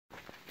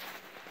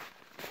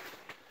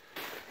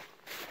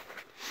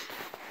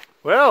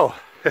Well,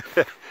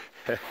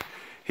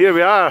 here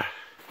we are,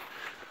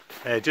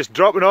 just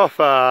dropping off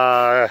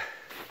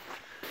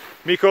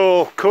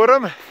Miko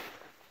Coram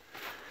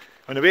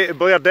on the way to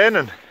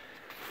Blairdenon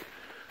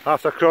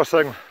after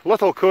crossing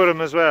Little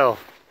Coram as well.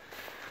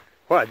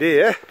 What a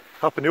day, eh?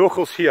 Up in the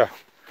Ochils here,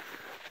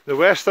 the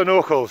western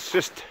Ochils,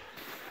 just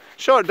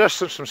short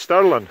distance from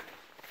Stirling.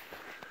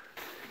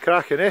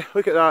 Cracking, eh?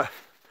 Look at that.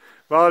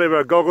 Valerie with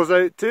her goggles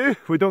out too.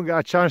 We don't get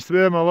a chance to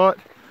wear them a lot,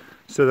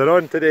 so they're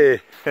on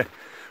today.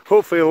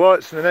 Hopefully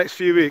lots in the next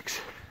few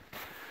weeks.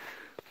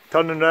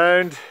 Turning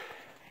round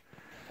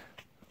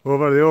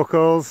over the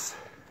Ochils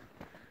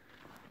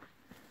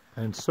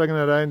and swinging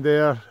around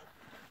there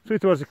through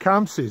towards the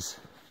Campsies.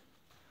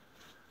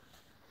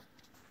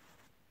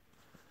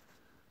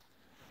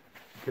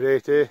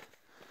 Great, eh?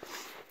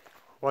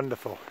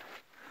 Wonderful.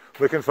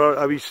 Looking for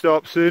a wee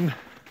stop soon.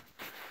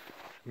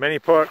 Mini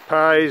pork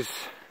pies,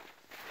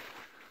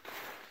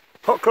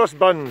 hot cross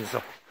buns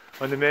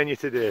on the menu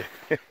today.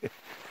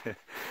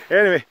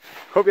 Anyway,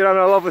 hope you're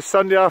having a lovely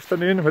Sunday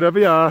afternoon, wherever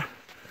you are.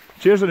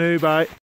 Cheers and bye.